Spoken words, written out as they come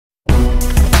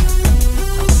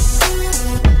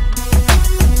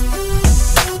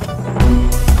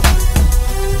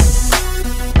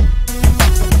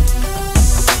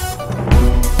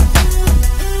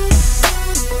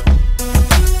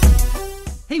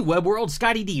Web World,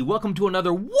 Scotty D. Welcome to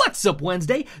another What's Up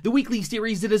Wednesday, the weekly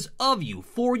series that is of you,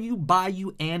 for you, by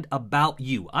you, and about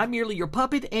you. I'm merely your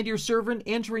puppet and your servant,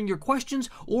 answering your questions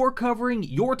or covering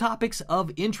your topics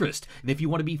of interest. And if you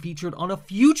want to be featured on a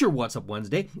future What's Up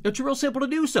Wednesday, it's real simple to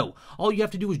do so. All you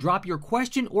have to do is drop your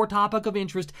question or topic of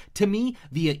interest to me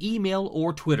via email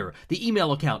or Twitter. The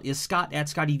email account is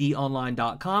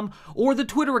scott@scottydonline.com, or the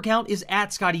Twitter account is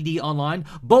 @scottydonline.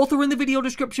 Both are in the video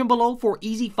description below for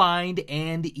easy find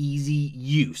and easy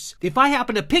use. If I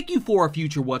happen to pick you for a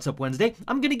future What's Up Wednesday,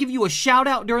 I'm going to give you a shout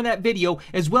out during that video,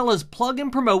 as well as plug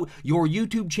and promote your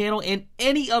YouTube channel and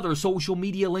any other social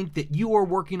media link that you are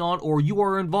working on or you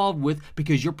are involved with,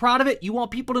 because you're proud of it, you want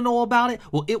people to know about it.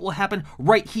 Well, it will happen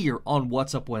right here on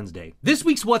What's Up Wednesday. This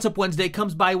week's What's Up Wednesday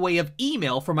comes by way of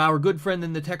email from our good friend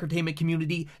in the techertainment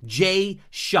community, Jay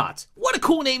Shotz. What a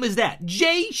cool name is that?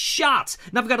 Jay Shotz.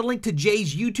 And I've got a link to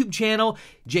Jay's YouTube channel,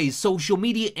 Jay's social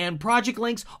media, and project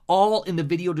links all in the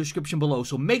video description below.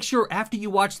 So make sure after you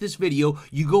watch this video,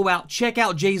 you go out, check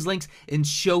out Jay's links, and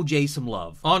show Jay some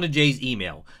love. On to Jay's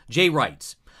email. Jay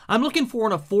writes, I'm looking for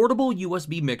an affordable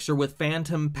USB mixer with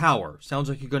phantom power. Sounds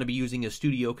like you're going to be using a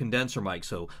studio condenser mic,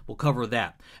 so we'll cover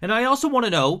that. And I also want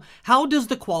to know, how does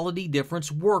the quality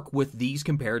difference work with these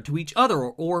compared to each other?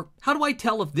 Or how do I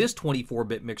tell if this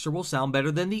 24-bit mixer will sound better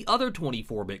than the other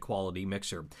 24-bit quality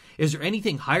mixer? Is there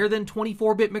anything higher than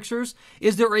 24-bit mixers?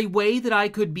 Is there a way that I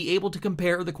could be able to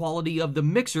compare the quality of the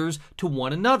mixers to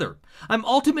one another? I'm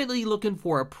ultimately looking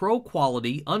for a pro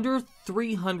quality under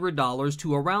 $300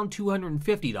 to around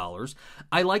 $250.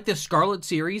 I like the Scarlett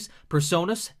series,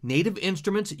 Personas, Native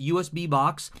Instruments, USB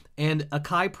box, and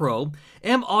Akai Pro.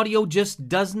 M Audio just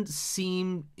doesn't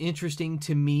seem interesting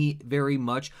to me very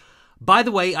much. By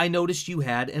the way, I noticed you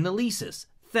had an Alesis.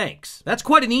 Thanks. That's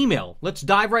quite an email. Let's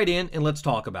dive right in and let's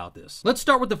talk about this. Let's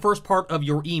start with the first part of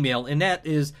your email, and that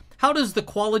is, how does the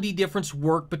quality difference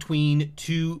work between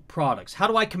two products? How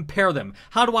do I compare them?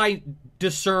 How do I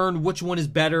discern which one is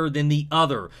better than the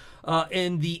other?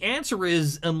 And the answer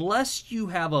is, unless you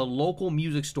have a local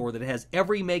music store that has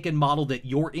every make and model that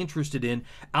you're interested in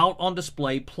out on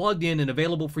display, plugged in and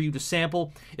available for you to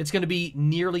sample, it's going to be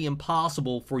nearly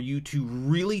impossible for you to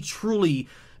really truly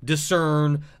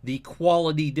discern the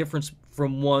quality difference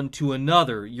from one to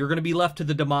another. You're going to be left to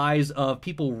the demise of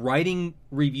people writing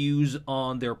reviews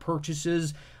on their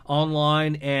purchases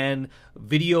online and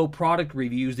video product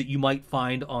reviews that you might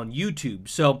find on YouTube.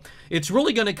 So it's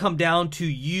really going to come down to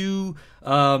you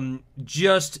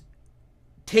just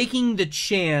taking the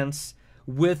chance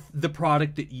with the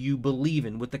product that you believe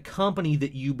in, with the company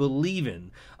that you believe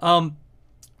in.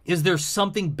 Is there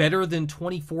something better than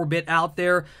 24-bit out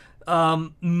there?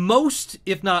 Most,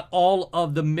 if not all,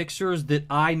 of the mixers that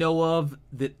I know of,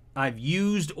 that I've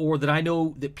used, or that I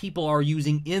know that people are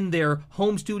using in their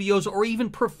home studios or even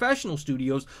professional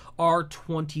studios, are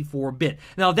 24-bit.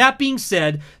 Now, that being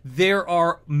said, there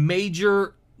are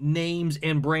major names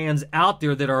and brands out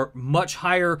there that are much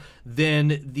higher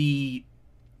than the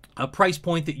price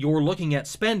point that you're looking at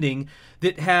spending,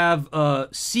 that have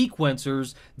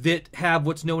sequencers that have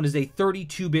what's known as a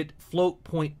 32-bit float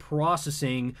point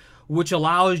processing, which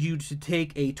allows you to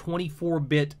take a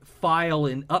 24-bit file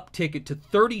and uptick it to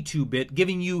 32-bit,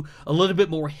 giving you a little bit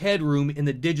more headroom in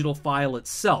the digital file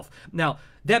itself. Now,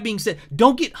 that being said,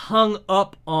 don't get hung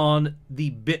up on the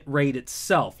bit rate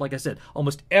itself. Like I said,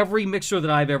 almost every mixer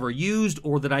that I've ever used,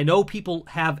 or that I know people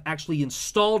have actually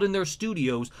installed in their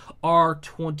studios, are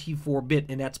 24-bit,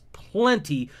 and that's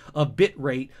plenty of bit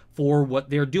rate for what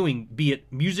they're doing, be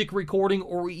it music recording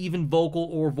or even vocal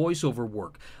or voiceover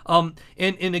work. And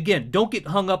again, don't get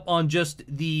hung up on just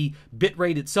the bit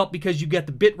rate itself, because you get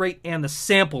the bit rate and the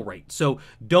sample rate. So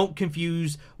don't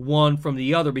confuse one from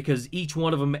the other, because each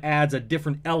one of them adds a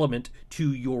different element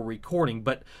to your recording.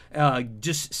 But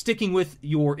just sticking with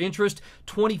your interest,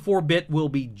 24-bit will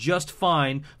be just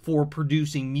fine for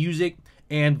producing music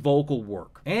and vocal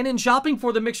work. And in shopping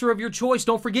for the mixer of your choice,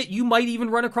 don't forget you might even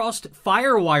run across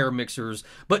Firewire mixers.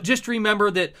 But just remember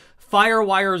that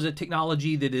Firewire is a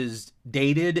technology that is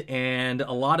dated, and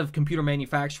a lot of computer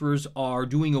manufacturers are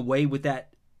doing away with that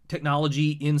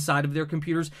technology inside of their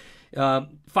computers.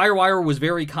 Firewire was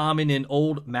very common in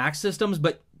old Mac systems,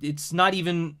 but it's not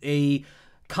even a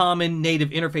common native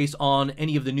interface on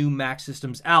any of the new Mac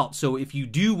systems out. So if you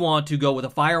do want to go with a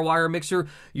Firewire mixer,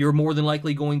 you're more than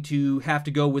likely going to have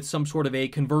to go with some sort of a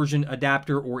conversion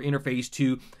adapter or interface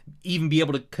to even be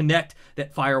able to connect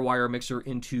that Firewire mixer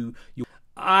into your...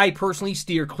 I personally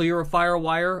steer clear of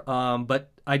Firewire,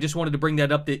 but I just wanted to bring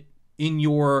that up, that in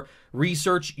your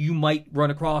research, you might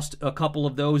run across a couple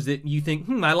of those that you think,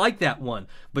 I like that one.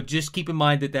 But just keep in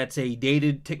mind that that's a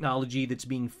dated technology that's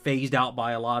being phased out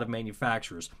by a lot of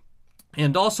manufacturers.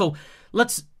 And also,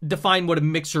 let's define what a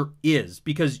mixer is,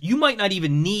 because you might not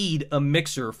even need a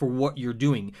mixer for what you're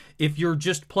doing. If you're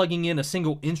just plugging in a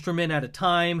single instrument at a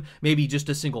time, maybe just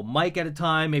a single mic at a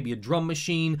time, maybe a drum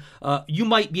machine, you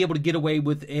might be able to get away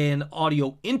with an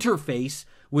audio interface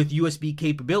with USB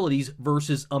capabilities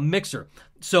versus a mixer.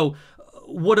 So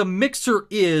what a mixer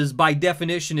is, by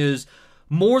definition, is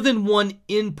more than one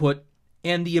input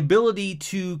and the ability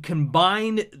to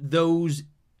combine those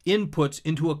inputs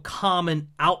into a common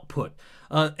output.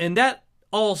 And that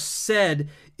all said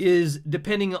is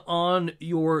depending on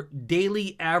your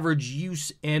daily average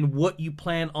use and what you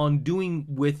plan on doing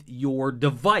with your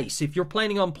device. If you're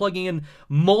planning on plugging in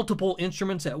multiple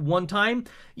instruments at one time,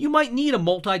 you might need a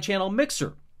multi-channel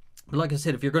mixer. But like I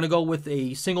said, if you're going to go with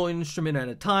a single instrument at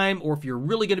a time, or if you're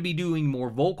really going to be doing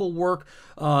more vocal work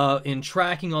in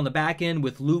tracking on the back end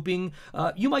with looping,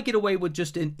 you might get away with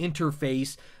just an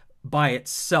interface by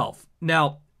itself.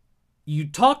 Now, you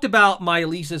talked about my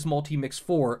Alesis Multimix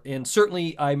 4, and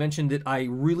certainly I mentioned that I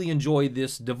really enjoy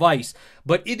this device,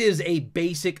 but it is a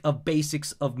basic of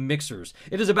basics of mixers.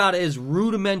 It is about as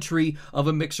rudimentary of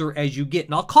a mixer as you get.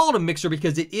 And I'll call it a mixer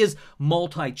because it is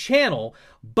multi-channel,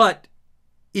 but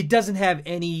it doesn't have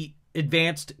any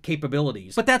advanced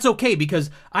capabilities. But that's okay, because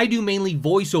I do mainly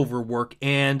voiceover work,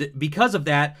 and because of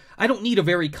that, I don't need a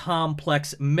very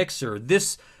complex mixer.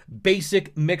 This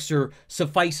basic mixer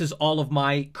suffices all of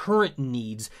my current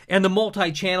needs, and the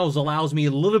multi-channels allows me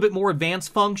a little bit more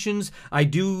advanced functions. I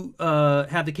do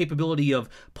have the capability of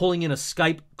pulling in a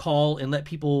Skype call and let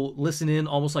people listen in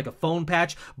almost like a phone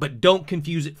patch, but don't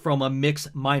confuse it from a mix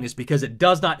minus, because it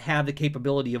does not have the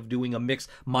capability of doing a mix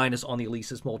minus on the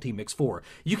Alesis Multimix 4.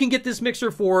 You can get this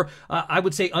mixer for, I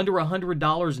would say, under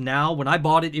 $100 now. When I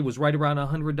bought it, it was right around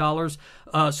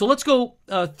 $100. So let's go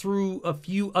through a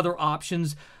few other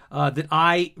options that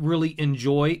I really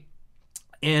enjoy.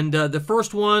 And the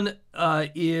first one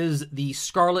is the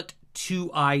Scarlett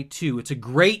 2i2. It's a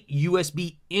great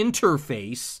USB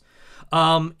interface.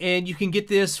 And you can get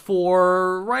this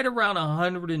for right around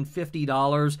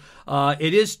 $150.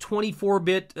 It is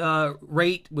 24-bit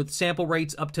rate with sample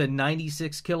rates up to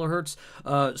 96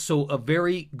 kilohertz. So a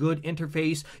very good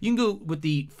interface. You can go with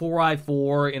the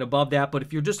 4i4 and above that, but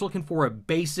if you're just looking for a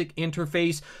basic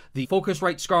interface, the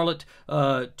Focusrite Scarlett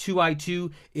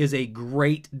 2i2 is a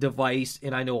great device,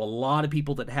 and I know a lot of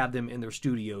people that have them in their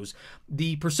studios.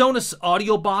 The PreSonus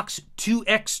Audio Box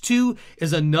 2X2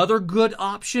 is another good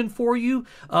option for you.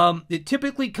 It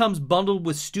typically comes bundled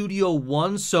with Studio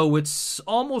One, so it's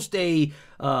almost a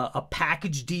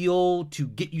package deal to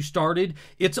get you started.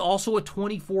 It's also a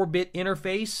 24-bit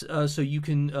interface, so you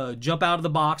can jump out of the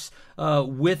box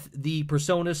with the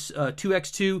PreSonus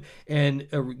 2X2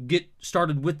 and get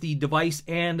started with the device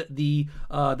and the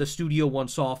Studio One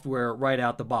software right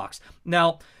out the box.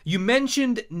 Now, you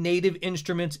mentioned Native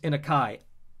Instruments and Akai.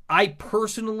 I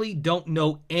personally don't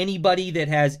know anybody that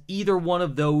has either one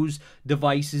of those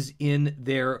devices in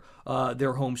their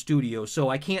home studio, so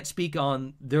I can't speak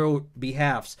on their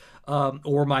behalfs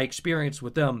or my experience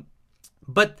with them.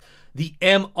 But the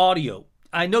M Audio,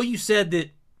 I know you said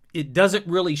that it doesn't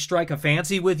really strike a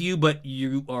fancy with you, but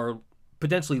you are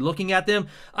potentially looking at them.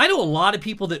 I know a lot of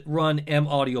people that run M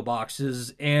Audio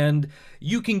boxes, and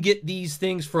you can get these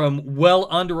things from well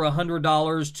under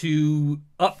 $100 to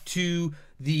up to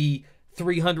the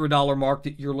 $300 mark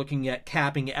that you're looking at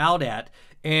capping out at.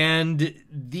 And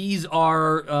these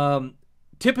are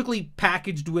typically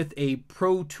packaged with a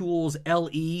Pro Tools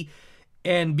LE.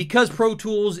 And because Pro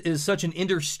Tools is such an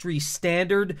industry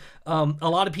standard, a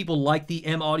lot of people like the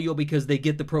M Audio because they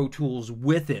get the Pro Tools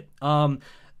with it.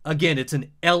 Again, it's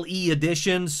an LE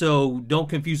edition, so don't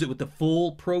confuse it with the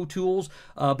full Pro Tools,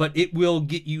 but it will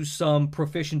get you some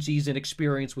proficiencies and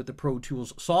experience with the Pro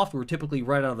Tools software, typically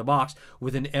right out of the box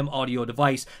with an M Audio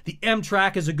device. The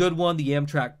M-Track is a good one. The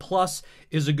M-Track Plus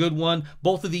is a good one.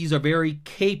 Both of these are very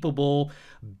capable,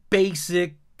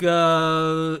 basic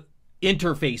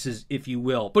interfaces, if you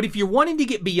will. But if you're wanting to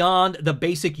get beyond the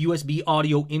basic USB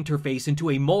audio interface into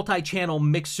a multi-channel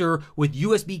mixer with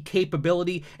USB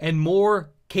capability and more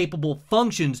capable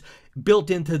functions built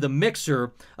into the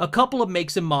mixer, a couple of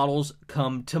makes and models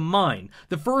come to mind.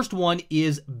 The first one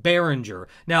is Behringer.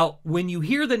 Now, when you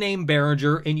hear the name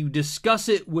Behringer and you discuss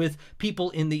it with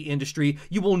people in the industry,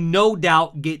 you will no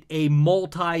doubt get a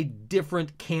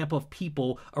multi-different camp of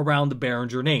people around the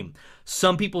Behringer name.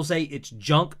 Some people say it's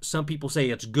junk, some people say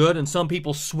it's good, and some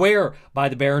people swear by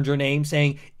the Behringer name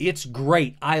saying it's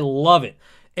great, I love it.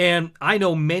 And I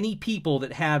know many people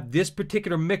that have this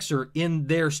particular mixer in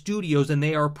their studios, and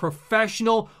they are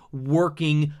professional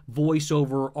working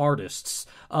voiceover artists.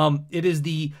 It is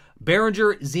the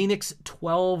Behringer Xenix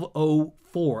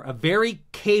 1204, a very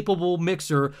capable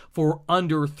mixer for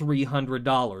under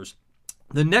 $300.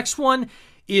 The next one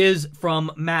is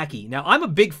from Mackie. Now, I'm a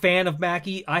big fan of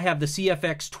Mackie. I have the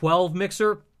CFX12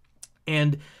 mixer,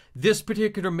 and this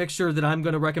particular mixer that I'm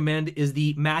going to recommend is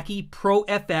the Mackie Pro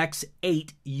FX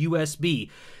 8 USB.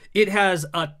 It has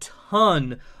a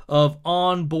ton of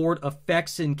onboard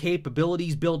effects and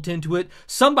capabilities built into it,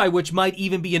 some by which might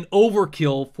even be an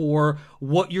overkill for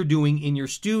what you're doing in your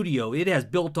studio. It has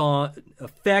built-on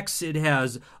effects. It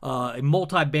has a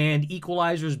multi-band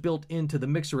equalizers built into the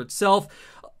mixer itself.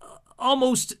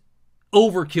 Almost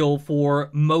overkill for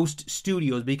most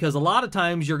studios, because a lot of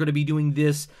times you're going to be doing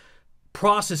this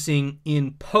processing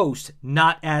in post,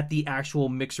 not at the actual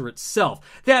mixer itself.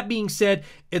 That being said,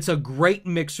 it's a great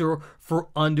mixer for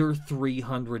under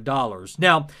 $300.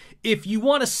 Now, if you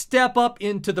want to step up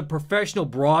into the professional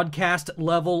broadcast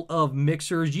level of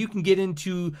mixers, you can get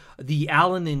into the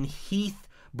Allen and Heath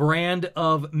brand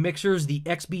of mixers. The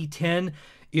XB10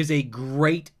 is a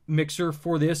great mixer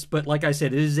for this, but like I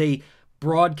said, it is a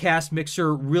broadcast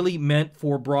mixer really meant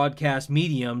for broadcast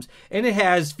mediums, and it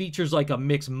has features like a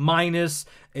mix minus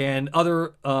and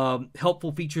other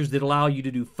helpful features that allow you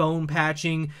to do phone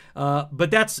patching,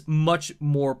 but that's much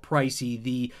more pricey.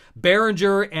 The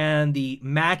Behringer and the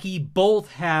Mackie both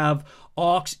have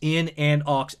aux in and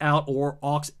aux out, or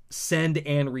aux send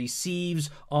and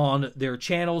receives on their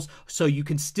channels, so you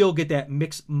can still get that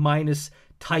mix minus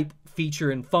type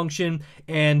feature and function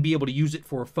and be able to use it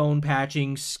for phone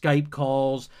patching, Skype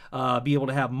calls, be able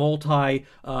to have multi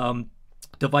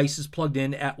devices plugged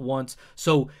in at once.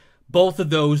 So both of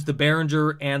those, the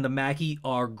Behringer and the Mackie,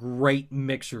 are great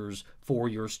mixers for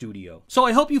your studio. So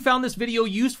I hope you found this video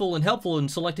useful and helpful in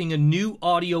selecting a new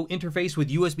audio interface with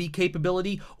USB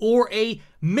capability or a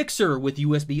mixer with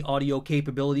USB audio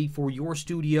capability for your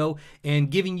studio, and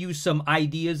giving you some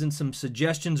ideas and some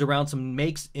suggestions around some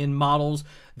makes and models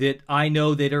that I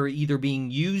know that are either being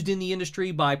used in the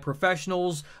industry by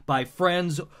professionals, by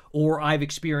friends, or I've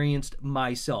experienced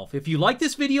myself. If you like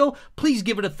this video, please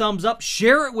give it a thumbs up.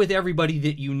 Share it with everybody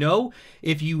that you know.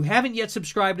 If you haven't yet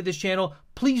subscribed to this channel,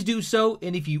 please do so.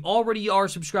 And if you already are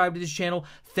subscribed to this channel,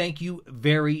 thank you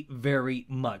very, very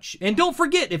much. And don't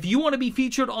forget, if you want to be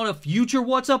featured on a future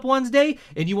What's Up Wednesday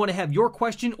and you want to have your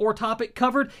question or topic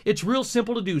covered, it's real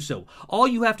simple to do so. All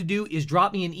you have to do is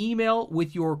drop me an email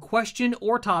with your question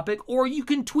or topic, or you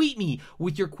can tweet me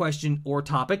with your question or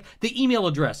topic. The email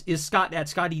address is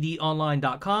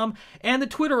scott@scottydonline.com, and the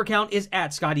Twitter account is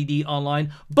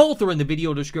 @scottydonline. Both are in the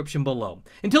video description below.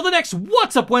 Until the next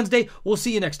What's Up Wednesday, we'll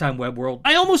see you next time, Web World.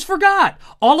 I almost forgot.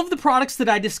 All of the products that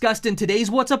I discussed in today's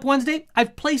What's Up Wednesday,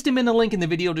 I've placed them in the link in the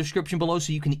video description below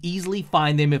so you can easily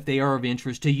find them if they are of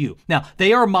interest to you. Now,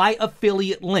 they are my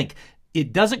affiliate link.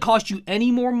 It doesn't cost you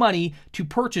any more money to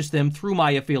purchase them through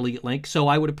my affiliate link, so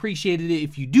I would appreciate it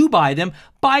if you do buy them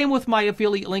with my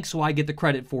affiliate link so I get the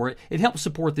credit for it. It helps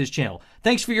support this channel.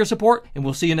 Thanks for your support, and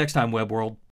we'll see you next time, Web World.